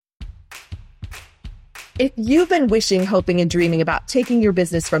If you've been wishing, hoping, and dreaming about taking your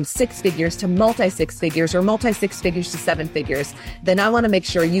business from 6 figures to multi-6 figures or multi-6 figures to 7 figures, then I want to make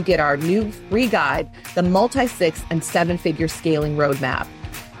sure you get our new free guide, the Multi-6 and 7-Figure Scaling Roadmap.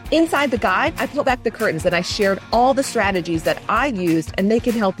 Inside the guide, I pulled back the curtains and I shared all the strategies that I used, and they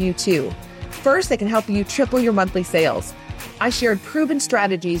can help you too. First, they can help you triple your monthly sales. I shared proven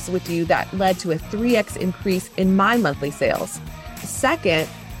strategies with you that led to a 3x increase in my monthly sales. Second,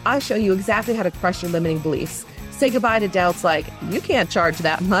 I show you exactly how to crush your limiting beliefs. Say goodbye to doubts like, you can't charge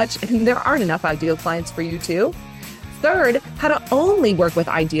that much, and there aren't enough ideal clients for you too. Third, how to only work with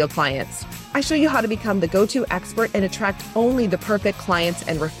ideal clients. I show you how to become the go-to expert and attract only the perfect clients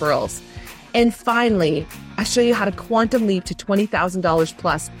and referrals. And finally, I show you how to quantum leap to $20,000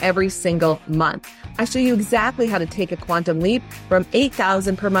 plus every single month. I show you exactly how to take a quantum leap from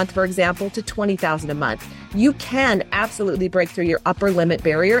 $8,000 per month, for example, to $20,000 a month. You can absolutely break through your upper limit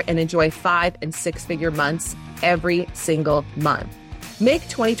barrier and enjoy 5- and 6-figure months every single month. Make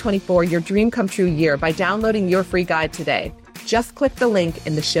 2024 your dream come true year by downloading your free guide today. Just click the link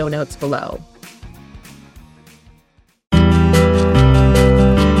in the show notes below.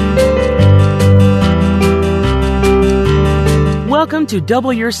 Welcome to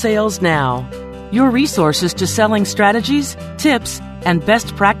Double Your Sales Now, your resources to selling strategies, tips, and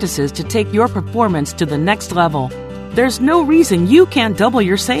best practices to take your performance to the next level. There's no reason you can't double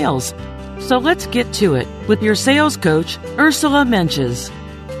your sales. So let's get to it with your sales coach, Ursula Menches.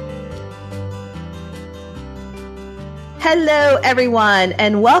 Hello, everyone,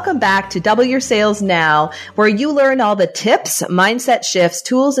 and welcome back to Double Your Sales Now, where you learn all the tips, mindset shifts,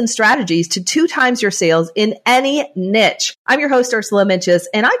 tools, and strategies to 2 times your sales in any niche. I'm your host, Ursula Menches,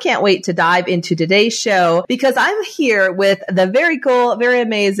 and I can't wait to dive into today's show because I'm here with the very cool, very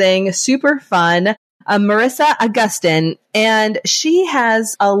amazing, super fun Marissa Agustin, and she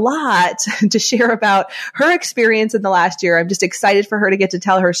has a lot to share about her experience in the last year. I'm just excited for her to get to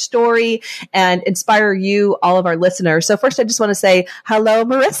tell her story and inspire you, all of our listeners. So first, I just want to say hello,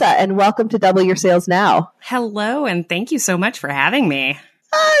 Marissa, and welcome to Double Your Sales Now. Hello, and thank you so much for having me.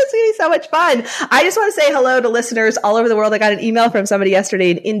 Oh, it's going to be so much fun. I just want to say hello to listeners all over the world. I got an email from somebody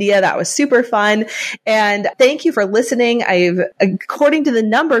yesterday in India. That was super fun. And thank you for listening. According to the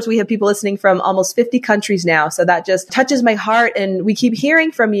numbers, we have people listening from almost 50 countries now. So that just touches my heart. And we keep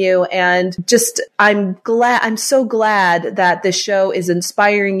hearing from you. And I'm so glad that this show is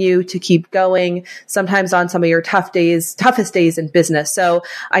inspiring you to keep going, sometimes on some of your toughest days in business. So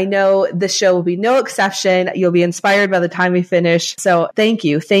I know this show will be no exception. You'll be inspired by the time we finish. So thank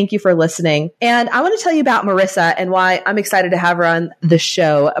you. Thank you for listening. And I want to tell you about Marissa and why I'm excited to have her on the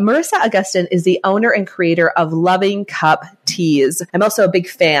show. Marissa Agustin is the owner and creator of Loving Cup Teas. I'm also a big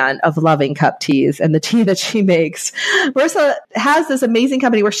fan of Loving Cup Teas and the tea that she makes. Marissa has this amazing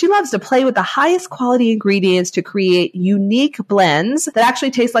company where she loves to play with the highest quality ingredients to create unique blends that actually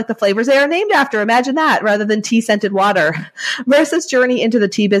taste like the flavors they are named after. Imagine that, rather than tea-scented water. Marissa's journey into the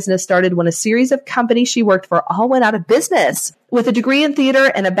tea business started when a series of companies she worked for all went out of business. With a degree in theater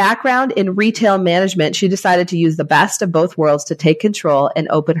and a background in retail management, she decided to use the best of both worlds to take control and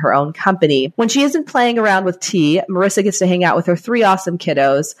open her own company. When she isn't playing around with tea, Marissa gets to hang out with her 3 awesome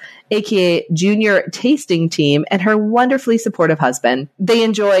kiddos, aka junior tasting team, and her wonderfully supportive husband. They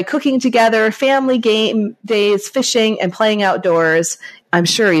enjoy cooking together, family game days, fishing, and playing outdoors. I'm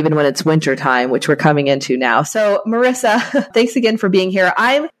sure even when it's winter time, which we're coming into now. So Marissa, thanks again for being here.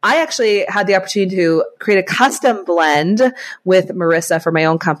 I actually had the opportunity to create a custom blend with Marissa for my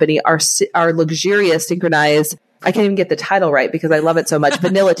own company, our luxurious synchronized. I can't even get the title right because I love it so much.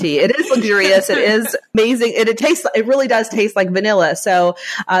 Vanilla tea. It is luxurious. It is amazing. It really does taste like vanilla. So,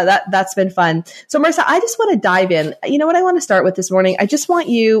 that's been fun. So Marissa, I just want to dive in. You know what I want to start with this morning? I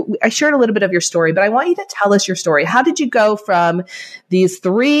shared a little bit of your story, but I want you to tell us your story. How did you go from these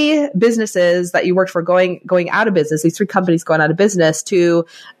 3 businesses that you worked for going out of business, these 3 companies going out of business, to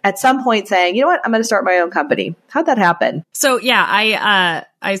at some point saying, you know what, I'm going to start my own company? How'd that happen? So yeah,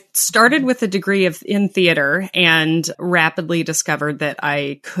 I started with a degree in theater and rapidly discovered that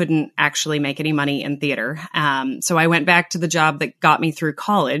I couldn't actually make any money in theater. So I went back to the job that got me through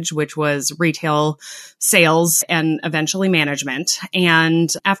college, which was retail sales and eventually management.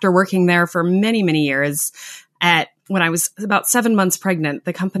 And after working there for many, many years, when I was about 7 months pregnant,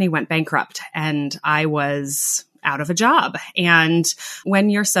 the company went bankrupt and I was out of a job. And when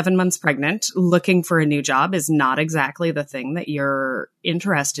you're 7 months pregnant, looking for a new job is not exactly the thing that you're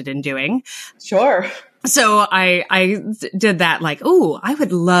interested in doing. Sure. So I did that like, oh, I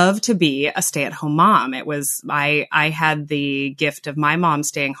would love to be a stay-at-home mom. I had the gift of my mom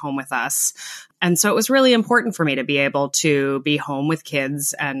staying home with us And so it was really important for me to be able to be home with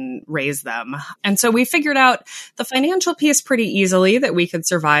kids and raise them. And so we figured out the financial piece pretty easily, that we could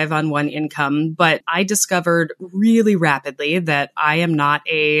survive on one income. But I discovered really rapidly that I am not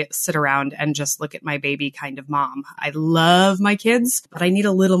a sit around and just look at my baby kind of mom. I love my kids, but I need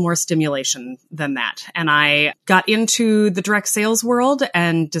a little more stimulation than that. And I got into the direct sales world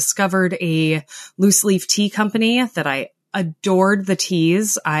and discovered a loose leaf tea company that I adored the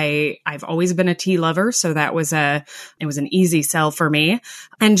teas. I've always been a tea lover, so it was an easy sell for me,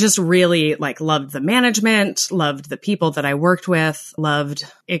 and just really loved the management, loved the people that I worked with, loved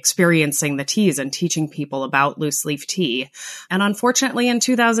experiencing the teas and teaching people about loose leaf tea. And unfortunately in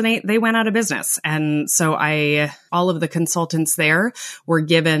 2008, they went out of business. And so all of the consultants there were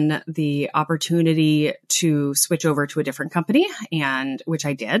given the opportunity to switch over to a different company, and which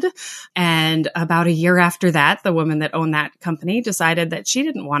I did. And about a year after that, the woman that owned that company decided that she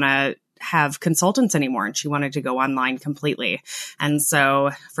didn't want to have consultants anymore, and she wanted to go online completely. And so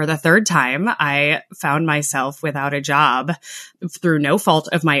for the third time, I found myself without a job through no fault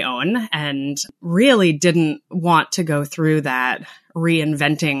of my own, and really didn't want to go through that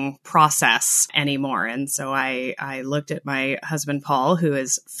reinventing process anymore. And so I looked at my husband, Paul, who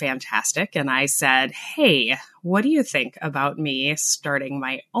is fantastic, and I said, "Hey, what do you think about me starting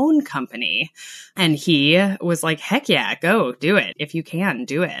my own company?" And he was like, "Heck yeah, go do it. If you can,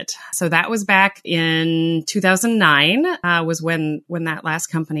 do it." So that was back in 2009, was when that last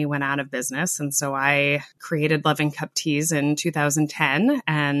company went out of business. And so I created Loving Cup Teas in 2010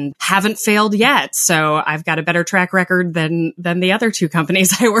 and haven't failed yet. So I've got a better track record than the other two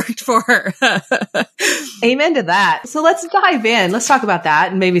companies I worked for. Amen to that. So let's dive in. Let's talk about that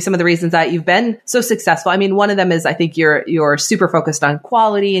and maybe some of the reasons that you've been so successful. I mean, one of them is I think you're super focused on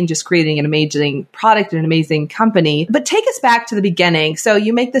quality and just creating an amazing product and an amazing company. But take us back to the beginning. So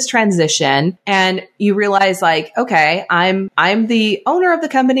you make this transition and you realize okay, I'm the owner of the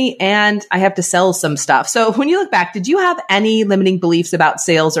company and I have to sell some stuff. So when you look back, did you have any limiting beliefs about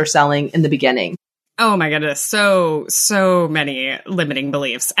sales or selling in the beginning? Oh my goodness. So many limiting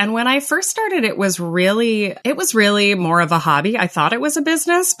beliefs. And when I first started, it was really more of a hobby. I thought it was a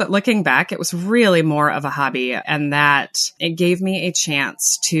business, but looking back, it was really more of a hobby. And that it gave me a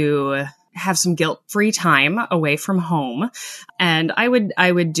chance to have some guilt-free time away from home. And I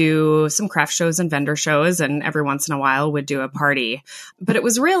would do some craft shows and vendor shows, and every once in a while would do a party, but it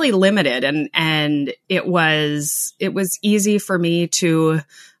was really limited. And it was easy for me to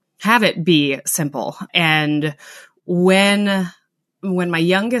have it be simple. And when my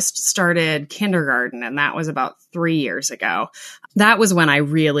youngest started kindergarten, and that was about 3 years ago, that was when I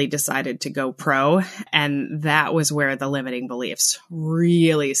really decided to go pro. And that was where the limiting beliefs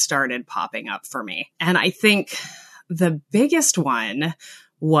really started popping up for me. And I think the biggest one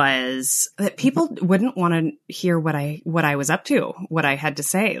was that people wouldn't want to hear what I was up to, what I had to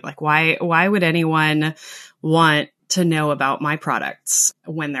say. Why would anyone want to know about my products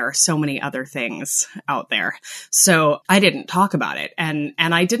when there are so many other things out there? So I didn't talk about it. And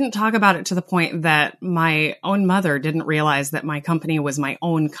I didn't talk about it to the point that my own mother didn't realize that my company was my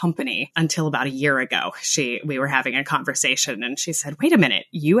own company until about a year ago. We were having a conversation and she said, "Wait a minute,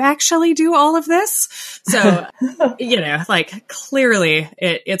 you actually do all of this?" So, clearly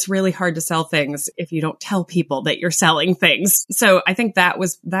it's really hard to sell things if you don't tell people that you're selling things. So I think that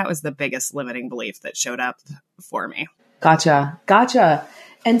was the biggest limiting belief that showed up for me. Gotcha.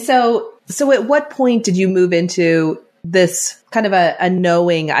 And so at what point did you move into this kind of a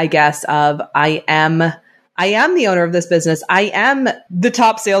knowing, I guess, of I am the owner of this business. I am the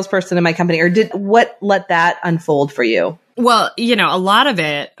top salesperson in my company. Or what let that unfold for you? Well, a lot of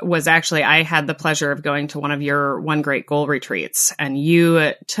it was actually, I had the pleasure of going to one of your One Great Goal retreats, and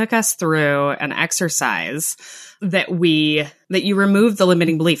you took us through an exercise that you removed the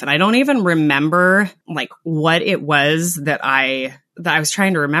limiting belief. And I don't even remember what it was that I was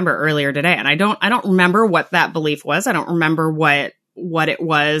trying to remember earlier today. And I don't remember what that belief was. I don't remember what it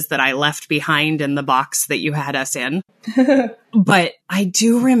was that I left behind in the box that you had us in. But I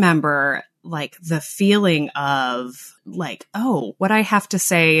do remember the feeling of oh, what I have to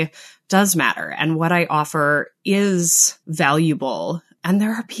say does matter and what I offer is valuable. And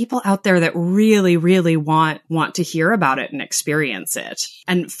there are people out there that really, really want to hear about it and experience it.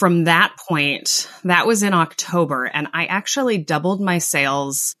 And from that point, that was in October, and I actually doubled my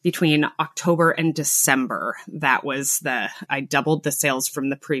sales between October and December. I doubled the sales from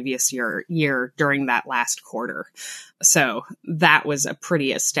the previous year during that last quarter. So that was a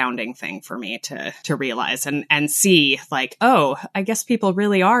pretty astounding thing for me to realize and see oh, I guess people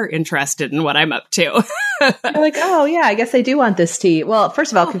really are interested in what I'm up to. You're like, oh yeah, I guess I do want this tea. Well,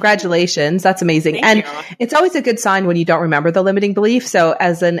 first of all, congratulations. That's amazing. Thank And you. it's always a good sign when you don't remember the limiting belief. So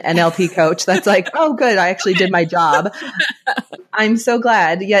as an NLP coach, that's like, oh good, I actually did my job. I'm so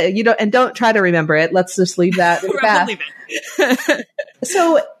glad. Yeah, don't try to remember it. Let's just leave that in the past.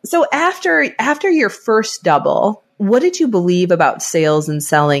 So after your first double, what did you believe about sales and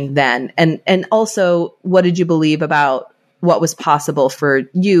selling then? And also, what did you believe about what was possible for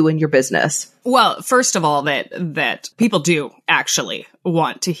you and your business? Well, first of all, that people do actually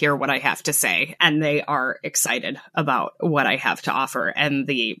want to hear what I have to say, and they are excited about what I have to offer. And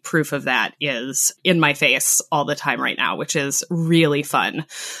the proof of that is in my face all the time right now, which is really fun.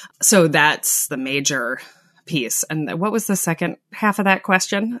 So that's the major piece. And what was the second half of that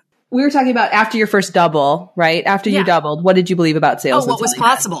question? We were talking about after your first double, right? After you doubled, what did you believe about sales? What was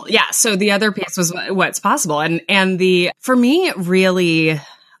possible? Yeah. So the other piece was what's possible. And for me, really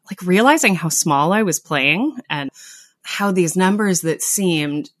like realizing how small I was playing and how these numbers that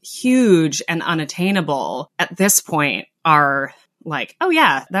seemed huge and unattainable at this point are like, oh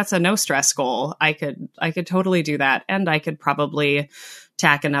yeah, that's a no stress goal. I could totally do that. And I could probably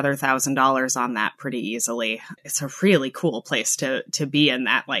tack another $1,000 on that pretty easily. It's a really cool place to be in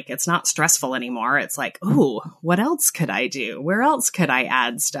that. Like, it's not stressful anymore. It's like, ooh, what else could I do? Where else could I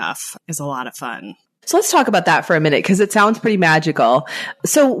add stuff? Is a lot of fun. So let's talk about that for a minute because it sounds pretty magical.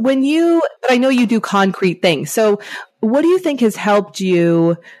 So I know you do concrete things. So what do you think has helped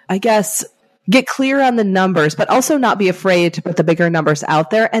you, I guess, get clear on the numbers, but also not be afraid to put the bigger numbers out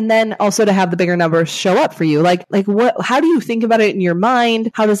there, and then also to have the bigger numbers show up for you? Like what? How do you think about it in your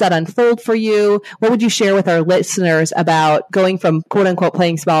mind? How does that unfold for you? What would you share with our listeners about going from quote unquote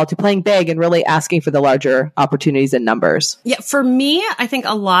playing small to playing big and really asking for the larger opportunities and numbers? Yeah, for me, I think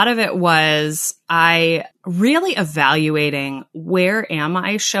a lot of it was I really evaluating where am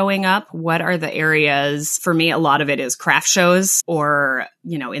I showing up? What are the areas? For me, a lot of it is craft shows or,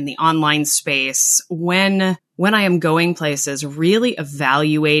 in the online space. When I am going places, really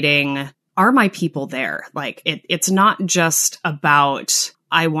evaluating, are my people there? Like it's not just about,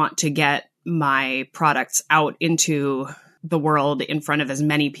 I want to get my products out into the world in front of as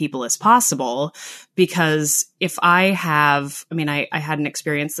many people as possible. Because if I had an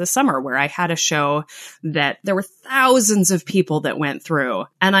experience this summer where I had a show that there were thousands of people that went through,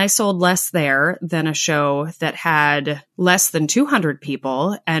 and I sold less there than a show that had less than 200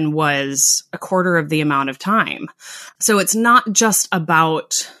 people and was a quarter of the amount of time. So it's not just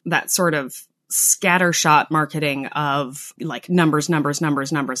about that sort of scattershot marketing of like numbers.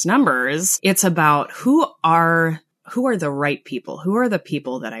 It's about who are the right people? Who are the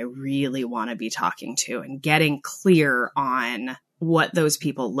people that I really want to be talking to, and getting clear on what those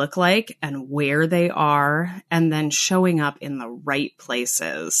people look like and where they are, and then showing up in the right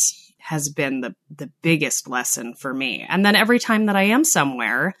places has been the biggest lesson for me. And then every time that I am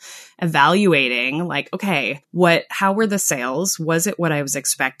somewhere, evaluating like, okay, how were the sales? Was it what I was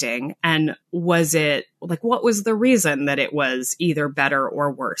expecting? And was it like, what was the reason that it was either better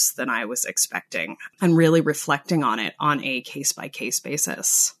or worse than I was expecting? And really reflecting on it on a case by case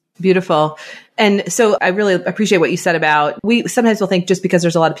basis. Beautiful. And so I really appreciate what you said about, we sometimes will think just because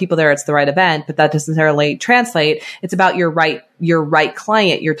there's a lot of people there, it's the right event, but that doesn't necessarily translate. It's about your right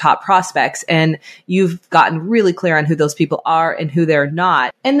client, your top prospects. And you've gotten really clear on who those people are and who they're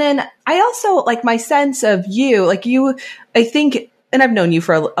not. And then I also like my sense of you, I think, and I've known you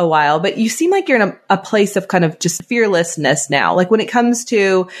for a while, but you seem like you're in a place of kind of just fearlessness now. Like when it comes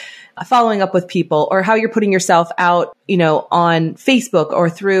to following up with people or how you're putting yourself out, on Facebook or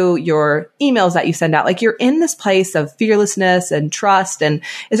through your emails that you send out, like you're in this place of fearlessness and trust. And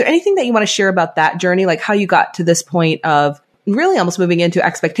is there anything that you want to share about that journey? Like how you got to this point of really almost moving into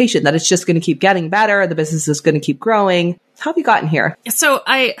expectation that it's just going to keep getting better. The business is going to keep growing. How have you gotten here? So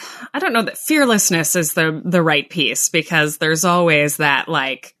I don't know that fearlessness is the right piece, because there's always that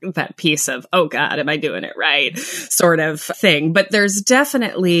piece of, oh God, am I doing it right? Sort of thing. But there's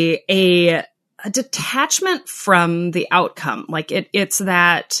definitely a detachment from the outcome. Like it's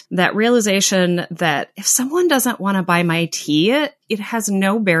that realization that if someone doesn't want to buy my tea, it has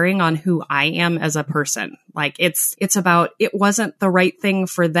no bearing on who I am as a person. Like it's about, it wasn't the right thing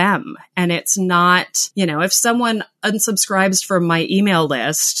for them. And it's not, if someone unsubscribes from my email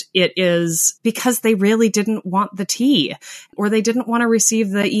list, it is because they really didn't want the tea, or they didn't want to receive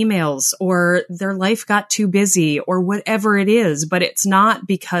the emails, or their life got too busy, or whatever it is. But it's not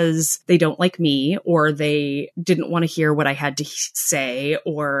because they don't like me, or they didn't want to hear what I had to say,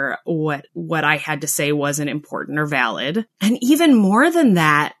 or what I had to say wasn't important or valid. And even more than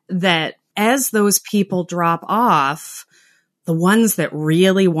that as those people drop off, the ones that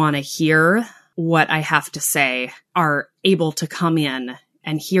really want to hear what I have to say are able to come in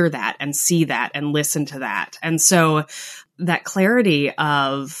and hear that and see that and listen to that. And so that clarity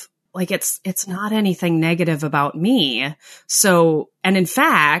of like, it's not anything negative about me. So, and in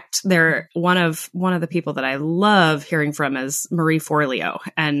fact, one of the people that I love hearing from is Marie Forleo.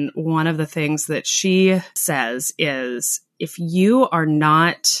 And one of the things that she says is, if you are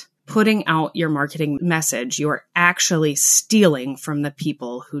not putting out your marketing message, you're actually stealing from the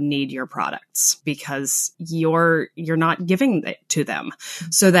people who need your products because you're not giving it to them.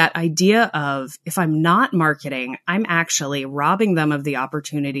 So that idea of, if I'm not marketing, I'm actually robbing them of the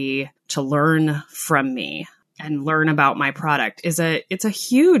opportunity to learn from me and learn about my product it's a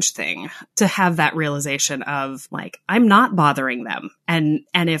huge thing to have that realization of like, I'm not bothering them. And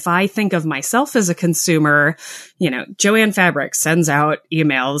if I think of myself as a consumer, Joanne Fabrics sends out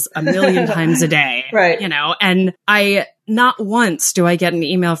emails a million times a day, right? And not once do I get an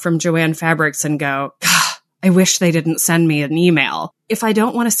email from Joanne Fabrics and go, God, I wish they didn't send me an email. If I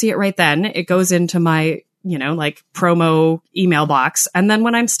don't want to see it right then, it goes into my like promo email box. And then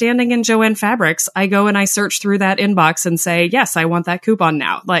when I'm standing in Joanne Fabrics, I go and I search through that inbox and say, yes, I want that coupon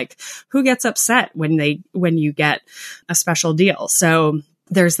now. Like, who gets upset when you get a special deal? So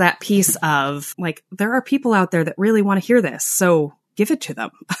there's that piece of like, there are people out there that really want to hear this. So give it to them.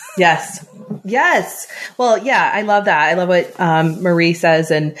 Yes. Well, yeah, I love that. I love what Marie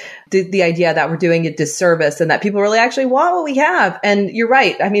says, and the idea that we're doing a disservice and that people really actually want what we have. And you're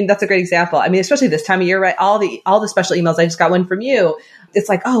right. I mean, that's a great example. I mean, especially this time of year, right? All the special emails. I just got one from you. It's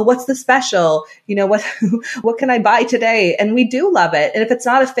like, oh, what's the special? What can I buy today? And we do love it. And if it's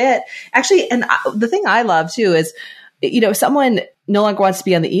not a fit, actually, and the thing I love too is, if someone no longer wants to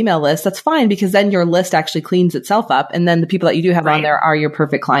be on the email list, that's fine, because then your list actually cleans itself up. And then the people that you do have on there are your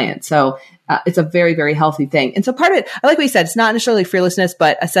perfect clients. So it's a very, very healthy thing. And so part of it, I like what you said, it's not necessarily fearlessness,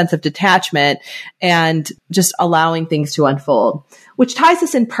 but a sense of detachment and just allowing things to unfold, which ties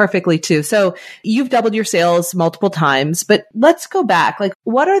us in perfectly too. So you've doubled your sales multiple times, but let's go back. Like,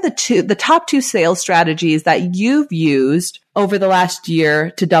 what are the top two sales strategies that you've used over the last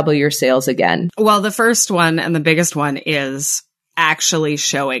year to double your sales again? Well, the first one and the biggest one is actually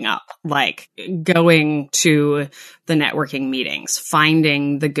showing up, like going to the networking meetings,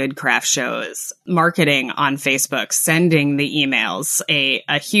 finding the good craft shows, marketing on Facebook, sending the emails.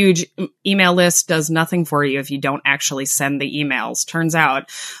 A huge email list does nothing for you if you don't actually send the emails. Turns out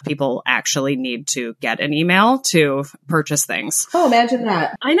people actually need to get an email to purchase things. Oh, imagine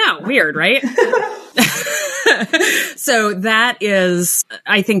that. I know. Weird, right? So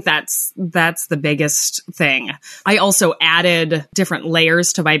I think that's the biggest thing. I also added different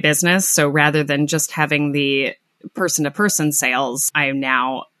layers to my business. So rather than just having the person-to-person sales, I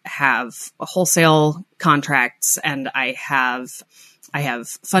now have wholesale contracts, and I have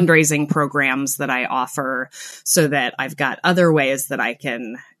fundraising programs that I offer, so that I've got other ways that I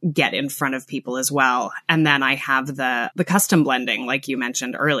can get in front of people as well. And then I have the custom blending, like you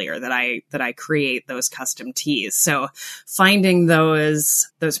mentioned earlier, that I create those custom teas. So finding those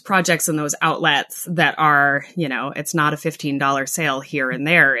projects and those outlets that are, it's not a $15 sale here and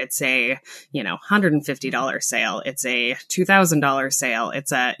there. It's a, $150 sale. It's a $2,000 sale.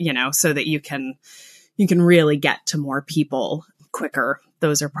 It's a, so that you can really get to more people quicker.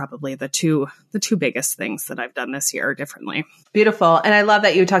 Those are probably the two biggest things that I've done this year differently. Beautiful. And I love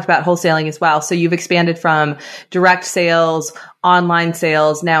that you talked about wholesaling as well. So you've expanded from direct sales, online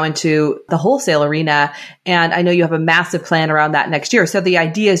sales, now into the wholesale arena. And I know you have a massive plan around that next year. So the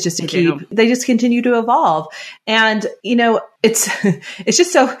idea is just they just continue to evolve. And, it's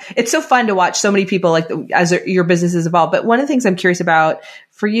so fun to watch so many people as your businesses evolve. But one of the things I'm curious about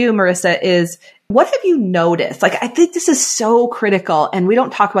for you, Marissa, is what have you noticed? Like, I think this is so critical, and we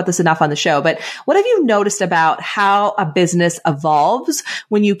don't talk about this enough on the show, but what have you noticed about how a business evolves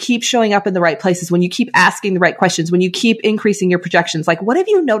when you keep showing up in the right places, when you keep asking the right questions, when you keep increasing your projections? Like, what have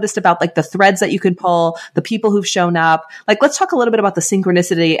you noticed about the threads that you can pull, the people who've shown up? Like, let's talk a little bit about the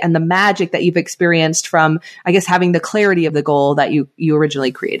synchronicity and the magic that you've experienced from, I guess, having the clarity of the goal that you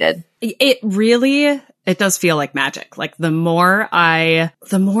originally created. It does feel like magic. Like the more I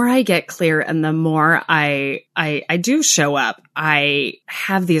get clear and the more I do show up, I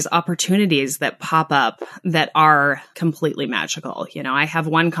have these opportunities that pop up that are completely magical. I have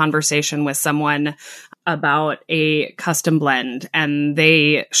one conversation with someone about a custom blend, and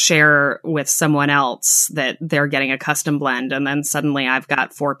they share with someone else that they're getting a custom blend. And then suddenly I've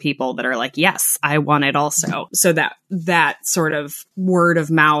got 4 people that are like, yes, I want it also. So that sort of word of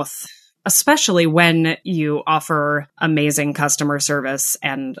mouth especially when you offer amazing customer service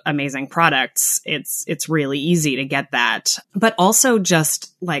and amazing products, it's really easy to get that. But also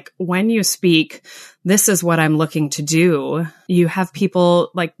just like when you speak, this is what I'm looking to do. You have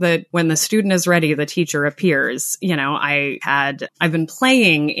people like when the student is ready, the teacher appears. You know, I've been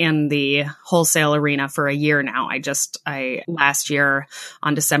playing in the wholesale arena for a year now. Last year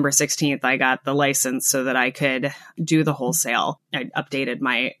on December 16th, I got the license so that I could do the wholesale. I updated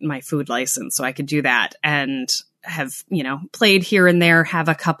my food license so I could do that, and have, played here and there, have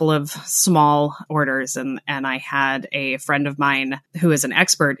a couple of small orders. And I had a friend of mine who is an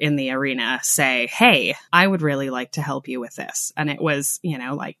expert in the arena say, hey, I would really like to help you with this. And it was,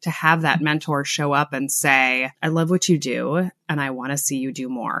 like to have that mentor show up and say, I love what you do, and I want to see you do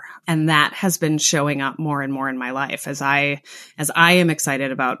more. And that has been showing up more and more in my life. As I am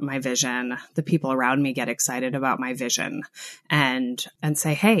excited about my vision, the people around me get excited about my vision and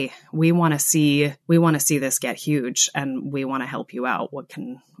say, hey, we want to see this get huge, and we want to help you out. What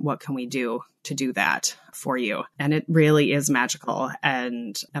can we do to do that for you? And it really is magical.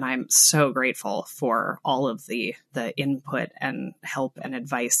 And I'm so grateful for all of the input and help and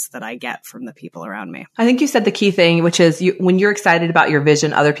advice that I get from the people around me. I think you said the key thing, which is when you're excited about your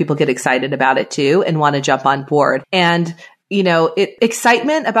vision, other people get excited about it too and want to jump on board. And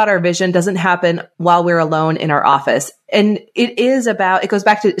excitement about our vision doesn't happen while we're alone in our office. And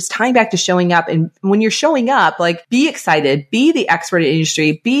it's tying back to showing up. And when you're showing up, like, be excited, be the expert in the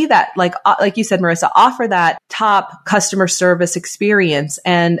industry, be that, like you said, Marissa, offer that top customer service experience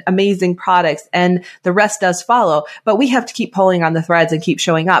and amazing products, and the rest does follow. But we have to keep pulling on the threads and keep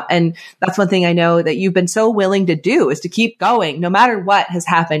showing up. And that's one thing I know that you've been so willing to do, is to keep going no matter what has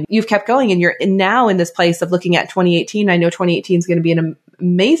happened. You've kept going, and you're now in this place of looking at 2018. I know 2018 is going to be an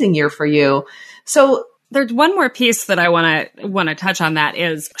amazing year for you. So there's one more piece that I want to touch on, that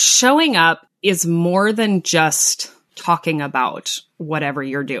is showing up is more than just talking about whatever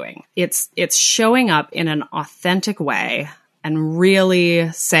you're doing. It's showing up in an authentic way and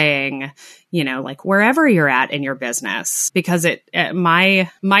really saying, like wherever you're at in your business, because my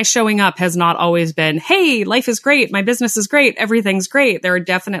showing up has not always been, hey, life is great, my business is great, everything's great. There are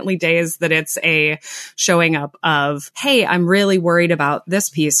definitely days that it's a showing up of, hey, I'm really worried about this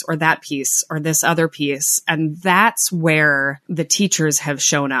piece or that piece or this other piece. And that's where the teachers have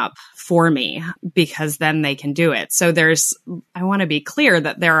shown up for me, because then they can do it. So I want to be clear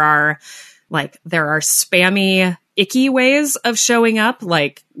that there are spammy, icky ways of showing up,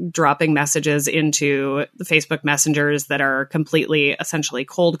 like dropping messages into the Facebook messengers that are completely, essentially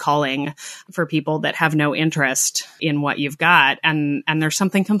cold calling for people that have no interest in what you've got. And there's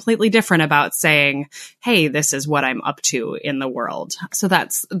something completely different about saying, hey, this is what I'm up to in the world. So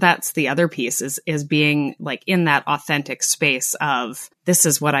that's the other piece, is being like in that authentic space of, this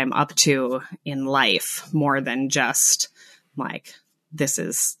is what I'm up to in life, more than just like, this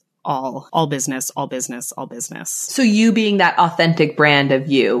is all business, all business, all business. So you being that authentic brand of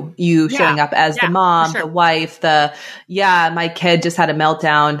you showing up as the mom, the wife, my kid just had a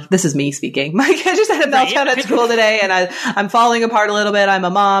meltdown. This is me speaking. My kid just had a meltdown at school today, and I'm falling apart a little bit. I'm a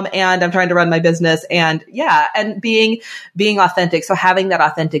mom and I'm trying to run my business, and being authentic. So having that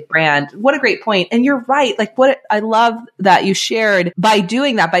authentic brand, what a great point. And you're right. Like, I love that you shared by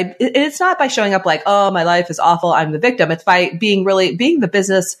doing that, it's not by showing up like, oh, my life is awful, I'm the victim. It's by being the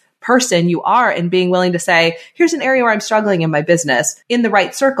business person you are, and being willing to say, here's an area where I'm struggling in my business, in the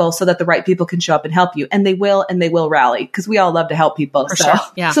right circle, so that the right people can show up and help you. And they will rally, because we all love to help people. Sure.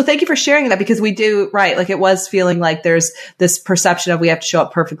 Yeah. So thank you for sharing that, because we do, right. Like, it was feeling like there's this perception of we have to show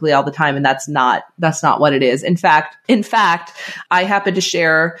up perfectly all the time. And that's not what it is. In fact, I happened to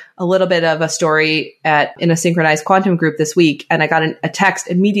share a little bit of a story in a synchronized quantum group this week. And I got a text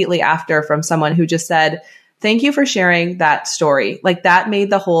immediately after from someone who just said, thank you for sharing that story. Like, that made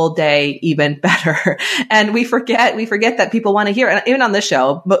the whole day even better. And we forget that people want to hear, and even on this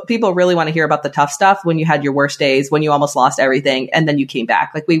show, but people really want to hear about the tough stuff, when you had your worst days, when you almost lost everything, and then you came back.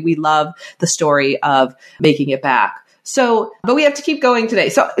 Like, we love the story of making it back. So, but we have to keep going today.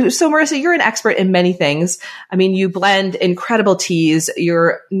 So Marissa, you're an expert in many things. I mean, you blend incredible teas.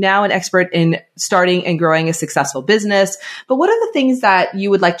 You're now an expert in starting and growing a successful business. But what are the things that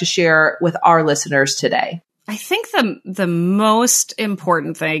you would like to share with our listeners today? I think the most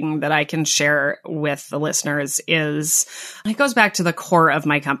important thing that I can share with the listeners is, it goes back to the core of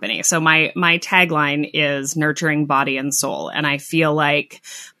my company. So my tagline is nurturing body and soul. And I feel like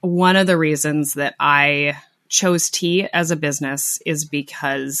one of the reasons that I chose tea as a business is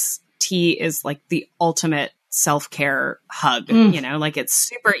because tea is like the ultimate self-care hug. Like, it's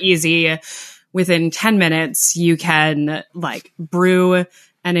super easy. Within 10 minutes, you can like brew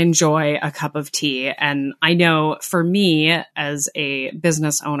and enjoy a cup of tea. And I know for me, as a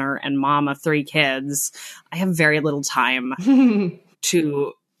business owner and mom of 3 kids, I have very little time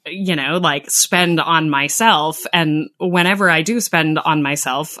to spend on myself. And whenever I do spend on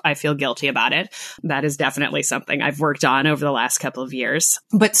myself, I feel guilty about it. That is definitely something I've worked on over the last couple of years.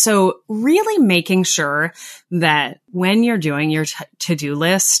 But so really making sure that when you're doing your to-do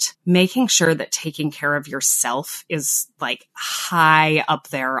list, making sure that taking care of yourself is like high up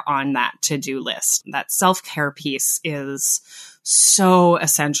there on that to-do list. That self-care piece is so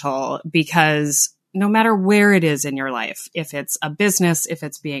essential, because no matter where it is in your life, if it's a business, if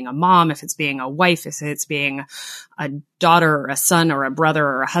it's being a mom, if it's being a wife, if it's being a daughter or a son or a brother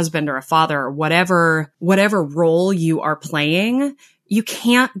or a husband or a father, or whatever role you are playing, you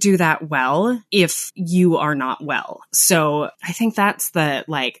can't do that well if you are not well. So I think that's the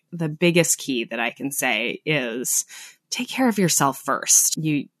biggest key that I can say is take care of yourself first.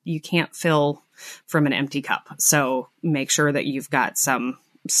 You can't fill from an empty cup. So make sure that you've got some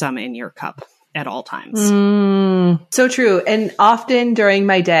in your cup at all times. So true. And often during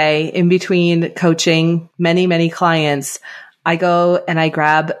my day, in between coaching many, many clients, I go and I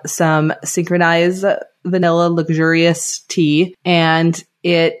grab some synchronized vanilla luxurious tea, and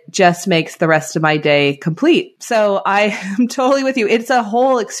it just makes the rest of my day complete. So I am totally with you. It's a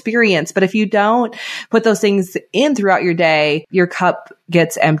whole experience, but if you don't put those things in throughout your day, your cup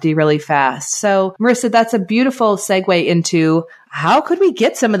gets empty really fast. So Marissa, that's a beautiful segue into how could we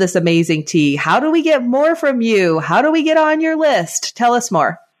get some of this amazing tea? How do we get more from you? How do we get on your list? Tell us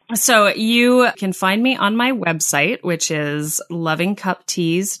more. So you can find me on my website, which is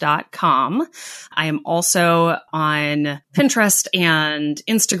lovingcupteas.com. I am also on Pinterest and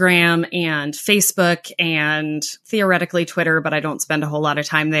Instagram and Facebook and theoretically Twitter, but I don't spend a whole lot of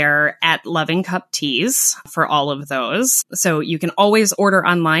time there, at Loving Cup Teas for all of those. So you can always order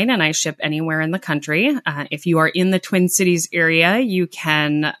online, and I ship anywhere in the country. If you are in the Twin Cities area, you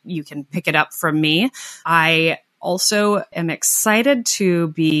can pick it up from me. I also am excited to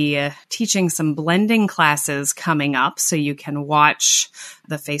be teaching some blending classes coming up, so you can watch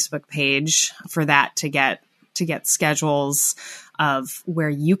the Facebook page for that to get schedules of where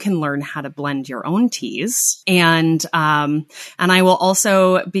you can learn how to blend your own teas. And I will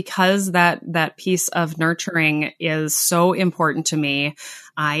also, because that piece of nurturing is so important to me,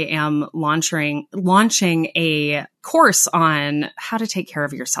 I am launching a course on how to take care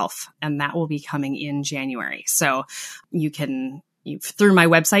of yourself, and that will be coming in January. So through my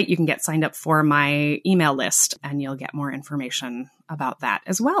website, you can get signed up for my email list, and you'll get more information about that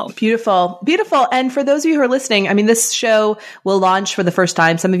as well. Beautiful. Beautiful. And for those of you who are listening, I mean, this show will launch for the first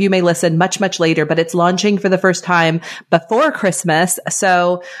time. Some of you may listen much, much later, but it's launching for the first time before Christmas.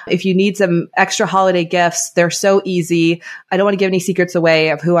 So if you need some extra holiday gifts, they're so easy. I don't want to give any secrets away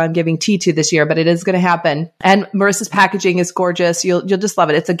of who I'm giving tea to this year, but it is going to happen. And Marissa's packaging is gorgeous. You'll just love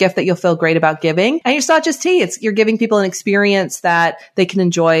it. It's a gift that you'll feel great about giving. And it's not just tea. You're giving people an experience that they can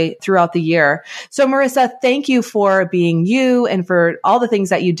enjoy throughout the year. So Marissa, thank you for being you and for all the things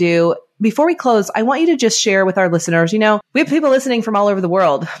that you do. Before we close, I want you to just share with our listeners, we have people listening from all over the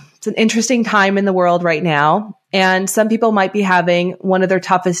world. It's an interesting time in the world right now. And some people might be having one of their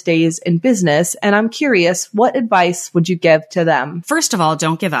toughest days in business. And I'm curious, what advice would you give to them? First of all,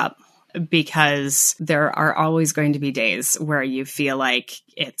 don't give up, because there are always going to be days where you feel like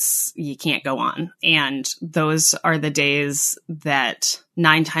you can't go on. And those are the days that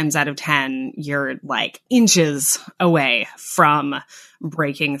 9 times out of 10, you're like inches away from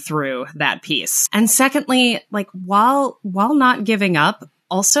breaking through that piece. And secondly, while not giving up,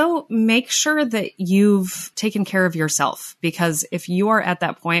 also make sure that you've taken care of yourself, because if you are at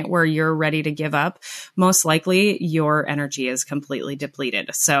that point where you're ready to give up, most likely your energy is completely depleted.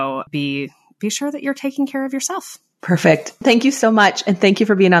 So be sure that you're taking care of yourself. Perfect. Thank you so much. And thank you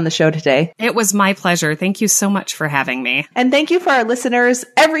for being on the show today. It was my pleasure. Thank you so much for having me. And thank you for our listeners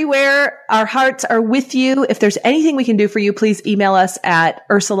everywhere. Our hearts are with you. If there's anything we can do for you, please email us at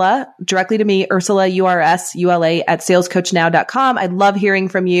Ursula, directly to me, Ursula, URSULA at salescoachnow.com. I'd love hearing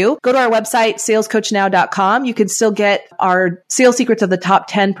from you. Go to our website, salescoachnow.com. You can still get our sales secrets of the top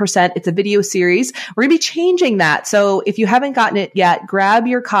 10%. It's a video series. We're going to be changing that. So if you haven't gotten it yet, grab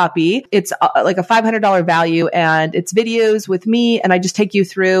your copy. It's like a $500 value, and and it's videos with me, and I just take you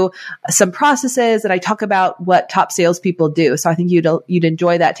through some processes, and I talk about what top salespeople do. So I think you'd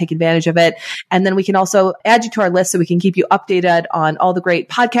enjoy that, take advantage of it. And then we can also add you to our list so we can keep you updated on all the great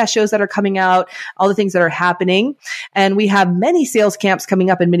podcast shows that are coming out, all the things that are happening. And we have many sales camps coming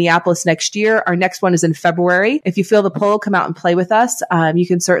up in Minneapolis next year. Our next one is in February. If you feel the pull, come out and play with us. You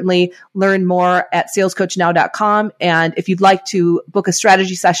can certainly learn more at salescoachnow.com. And if you'd like to book a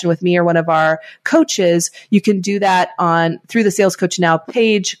strategy session with me or one of our coaches, you can do that through the Sales Coach Now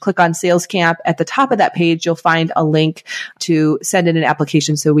page. Click on Sales Camp. At the top of that page, you'll find a link to send in an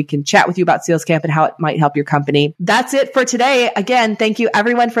application so we can chat with you about Sales Camp and how it might help your company. That's it for today. Again, thank you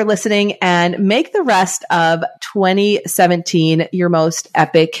everyone for listening, and make the rest of 2017 your most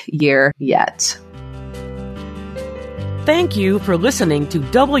epic year yet. Thank you for listening to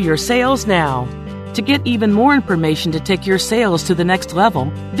Double Your Sales Now. To get even more information to take your sales to the next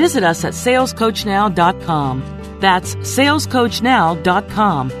level, visit us at salescoachnow.com. That's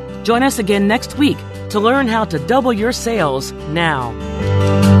salescoachnow.com. Join us again next week to learn how to double your sales now.